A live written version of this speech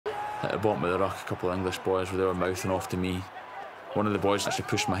at the bottom of the ruck, a couple of English boys they were mouthing off to me. One of the boys actually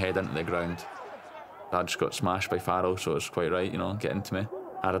pushed my head into the ground. I just got smashed by Farrell, so it's quite right, you know, getting to me.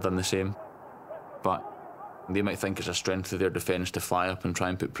 I'd have done the same. But they might think it's a strength of their defence to fly up and try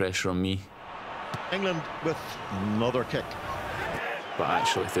and put pressure on me. England with another kick. But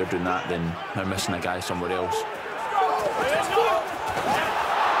actually, if they're doing that, then they're missing a guy somewhere else.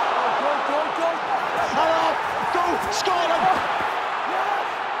 Go, Scotland!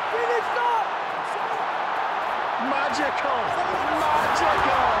 Magical!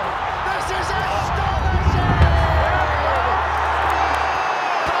 Magical! This is astonishing!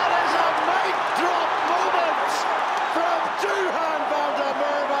 That is a mic drop moment from Duhan van der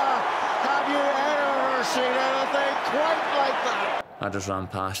Merwe. Have you ever seen anything quite like that? I just ran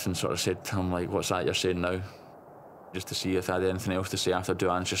past and sort of said to him, like, what's that you're saying now? Just to see if I had anything else to say after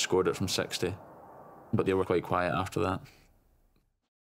Duhan's just scored it from 60. But they were quite quiet after that.